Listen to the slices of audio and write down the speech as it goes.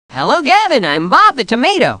Hello, Gavin. I'm Bob the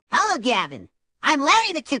Tomato. Hello, Gavin. I'm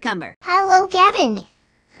Larry the Cucumber. Hello, Gavin.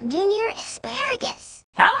 Junior Asparagus.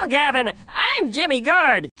 Hello, Gavin. I'm Jimmy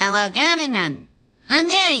Gord. Hello, Gavin. I'm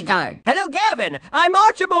Mary Guard. Hello, Gavin. I'm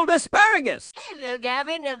Archibald Asparagus. Hello,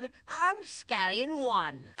 Gavin. I'm Scallion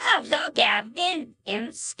 1. Hello, Gavin. I'm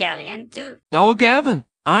Scallion 2. Oh, Gavin,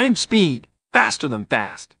 I'm Speed. Faster than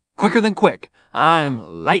fast. Quicker than quick.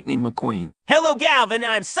 I'm Lightning McQueen. Hello, Gavin.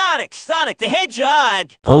 I'm Sonic the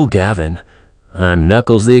Hedgehog. Oh, Gavin, I'm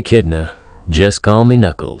Knuckles the Echidna. Just call me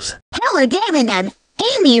Knuckles. Hello, Gavin. I'm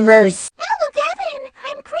Amy Rose. Hello, Gavin.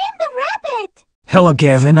 I'm Cream the Rabbit. Hello,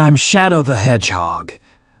 Gavin. I'm Shadow the Hedgehog,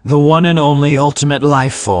 the one and only ultimate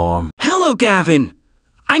life form. Hello, Gavin.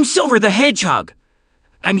 I'm Silver the Hedgehog.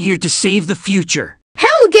 I'm here to save the future.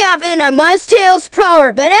 Hello, Gavin. I'm Miles Tails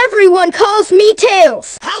Prower, but everyone calls me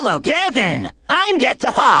Tails. Hello, Gavin. I'm Get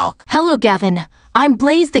the Hawk. Hello, Gavin. I'm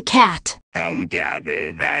Blaze the Cat. Hello,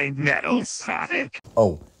 Gavin. I'm Metal Sonic.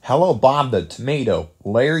 Oh, hello, Bob the Tomato,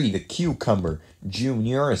 Larry the Cucumber,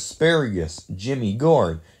 Junior Asparagus, Jimmy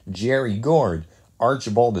Gord, Jerry Gord,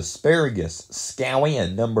 Archibald Asparagus,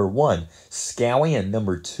 Scallion number 1, Scallion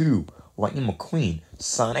number 2, Lightning McQueen,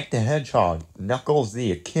 Sonic the Hedgehog, Knuckles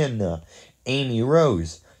the Echidna, Amy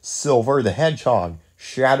Rose, Silver the Hedgehog,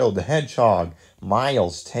 Shadow the Hedgehog,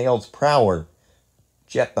 Miles Tails Prower,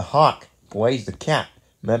 Jet the Hawk, Blaze the Cat,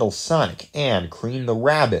 Metal Sonic, and Cream the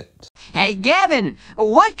Rabbit. Hey, Gavin,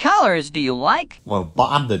 what colors do you like? Well,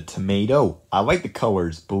 Bob the Tomato, I like the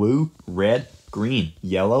colors blue, red, green,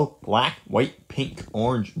 yellow, black, white, pink,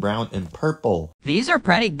 orange, brown, and purple. These are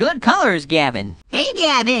pretty good colors, Gavin. Hey,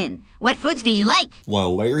 Gavin. What foods do you like?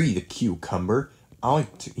 Well, Larry the Cucumber, I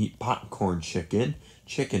like to eat popcorn chicken,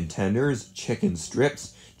 chicken tenders, chicken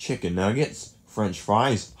strips, chicken nuggets, French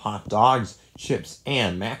fries, hot dogs, chips,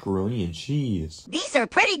 and macaroni and cheese. These are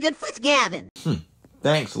pretty good foods, Gavin.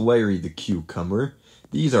 Thanks, Larry the Cucumber.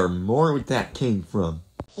 These are more where that came from.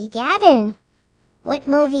 Hey, Gavin. What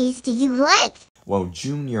movies do you like? Well,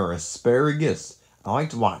 Junior Asparagus, I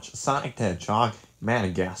like to watch Sonic the Hedgehog,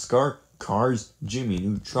 Madagascar, Cars, Jimmy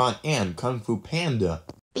Neutron, and Kung Fu Panda.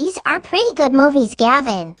 These are pretty good movies,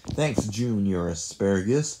 Gavin. Thanks, Junior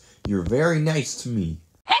Asparagus. You're very nice to me.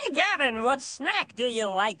 Hey, Gavin, what snack do you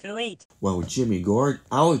like to eat? Well, Jimmy Gord,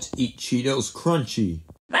 I like to eat Cheetos Crunchy.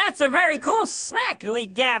 That's a very cool snack to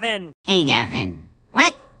eat, Gavin. Hey, Gavin.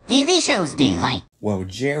 What TV shows do you like? Well,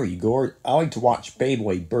 Jerry Gord, I like to watch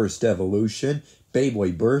Beyblade Burst Evolution,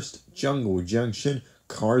 Beyblade Burst, Jungle Junction,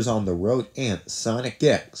 Cars on the Road, and Sonic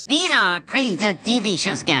X. These are pretty good TV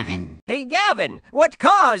shows, Gavin. Hey, Gavin, what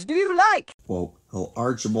cars do you like? Well,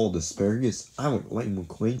 Archibald Asparagus, I like Lightning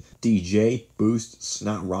McQueen, DJ, Boost,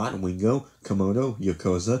 Snot Rod, Wingo, Komodo,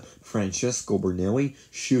 Yakuza, Francesco Bernelli,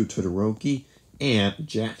 Shu Todoroki, and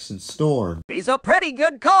Jackson Storm. These are pretty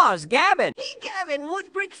good cars, Gavin. Hey, Gavin,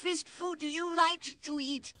 what breakfast food do you like to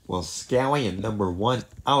eat? Well, Scallion number 1,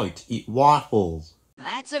 I like to eat waffles.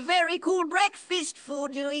 That's a very cool breakfast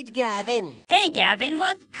food to eat, Gavin. Hey, Gavin,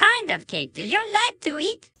 what kind of cake do you like to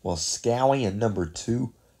eat? Well, Scallion number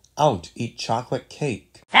 2, I like to eat chocolate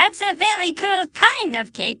cake. That's a very cool kind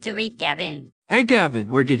of cake to eat, Gavin. Hey, Gavin,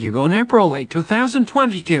 where did you go in April 8,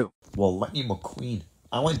 2022? Well, Lightning McQueen,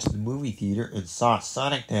 I went to the movie theater and saw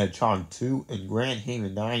Sonic the Hedgehog 2 in Grand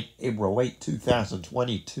Haven 9, April 8,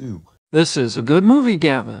 2022. This is a good movie,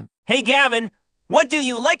 Gavin. Hey, Gavin, what do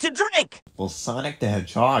you like to drink? Well, Sonic the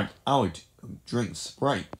Hedgehog, I like to drink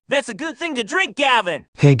Sprite. That's a good thing to drink, Gavin.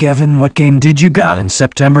 Hey, Gavin, what game did you got in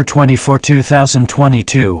September 24,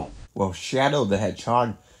 2022? Well, Shadow the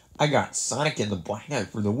Hedgehog, I got Sonic and the Black Knight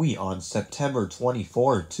for the Wii on September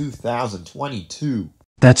 24, 2022.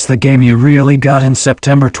 That's the game you really got in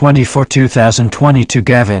September 24, 2022,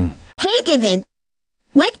 Gavin. Hey, Gavin.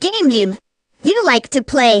 What game do you like to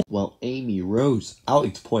play? Well, Amy Rose, I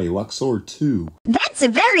like to play Luxor 2. That's a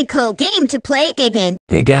very cool game to play, Gavin.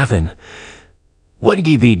 Hey, Gavin, what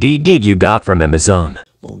DVD did you got from Amazon?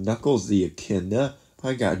 Well, Knuckles the Echidna,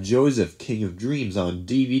 I got Joseph, King of Dreams on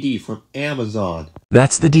DVD from Amazon.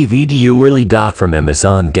 That's the DVD you really got from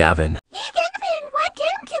Amazon, Gavin. Hey, Gavin, what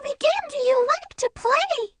game do you like to play?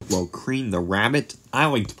 Well, Cream the Rabbit, I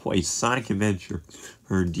like to play Sonic Adventure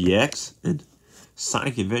DX and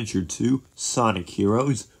Sonic Adventure 2, Sonic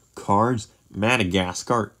Heroes, Cars,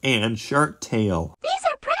 Madagascar, and Shark Tale. These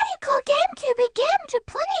are pretty cool games to begin to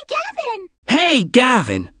play, Gavin. Hey,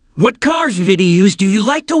 Gavin, what Cars videos do you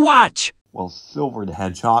like to watch? Well, Silver the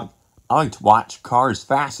Hedgehog, I like to watch Cars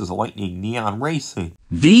Fast as Lightning Neon Racing.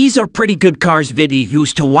 These are pretty good Cars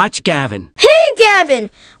videos to watch, Gavin. Hey, Gavin.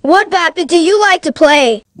 What Bop-It do you like to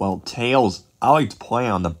play? Well, Tails, I like to play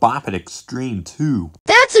on the Bop-It Extreme 2.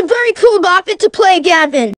 That's a very cool Bop-It to play,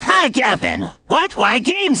 Gavin. Hi, Gavin. What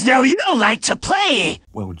games do you like to play?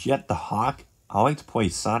 Well, Jet the Hawk, I like to play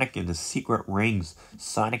Sonic and the Secret Rings,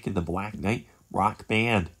 Sonic and the Black Knight, Rock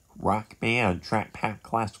Band, Track Pack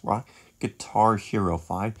Class Rock, Guitar Hero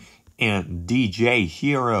 5, and DJ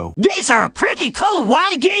Hero. These are pretty cool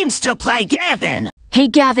games to play, Gavin. Hey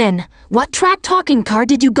Gavin, what track talking car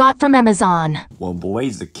did you got from Amazon? Well,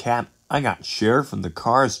 Blaze the Cat, I got Sheriff and the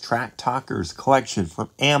Cars Track Talkers collection from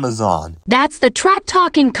Amazon. That's the track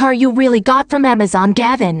talking car you really got from Amazon,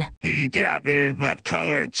 Gavin. Hey, Gavin, what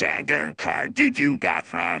color Jagger car did you got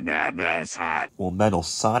from Amazon? Well, Metal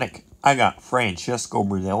Sonic, I got Francesco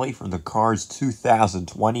Brunelli from the Cars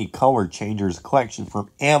 2020 Color Changers collection from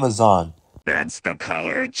Amazon. That's the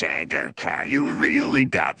color Jagger car you really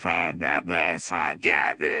got from Amazon,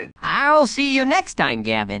 Gavin. I'll see you next time,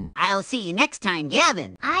 Gavin. I'll see you next time,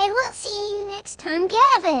 Gavin. I will see you next time,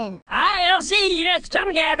 Gavin. I'll see you next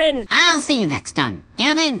time, Gavin. I'll see you next time,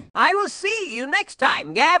 Gavin. I will see you next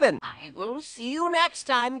time, Gavin. I will see you next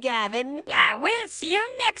time, Gavin. I will see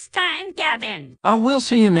you next time, Gavin. I will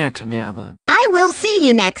see you next time, Gavin. I will see you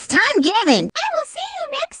next time, Gavin. I will see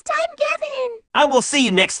you next time, Gavin. I will see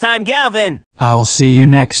you next time, Gavin. I'll see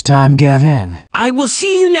you next time, Gavin. I will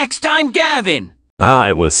see you next time, Gavin. I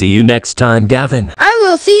will see you next time, Gavin. I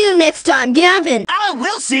will see you next time, Gavin. I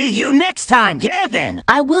will see you next time, Gavin.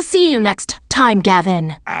 I will see you next time,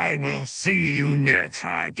 Gavin. I will see you next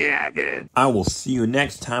time, Gavin. I will see you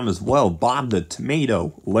next time as well. Bob the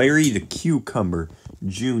Tomato, Larry the Cucumber,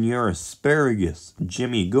 Junior Asparagus,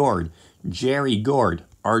 Jimmy Gord, Jerry Gord,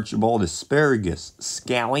 Archibald Asparagus,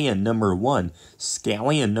 Scallion number 1,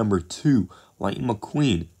 Scallion number 2, Lightning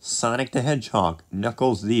McQueen, Sonic the Hedgehog,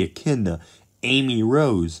 Knuckles the Echidna, Amy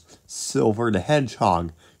Rose, Silver the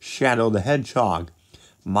Hedgehog, Shadow the Hedgehog,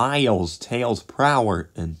 Miles, Tails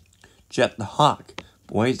Prower, and Jet the Hawk,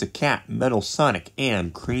 Blaze the Cat, Metal Sonic,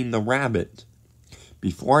 and Cream the Rabbit.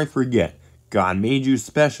 Before I forget, God made you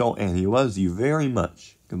special and He loves you very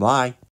much. Goodbye.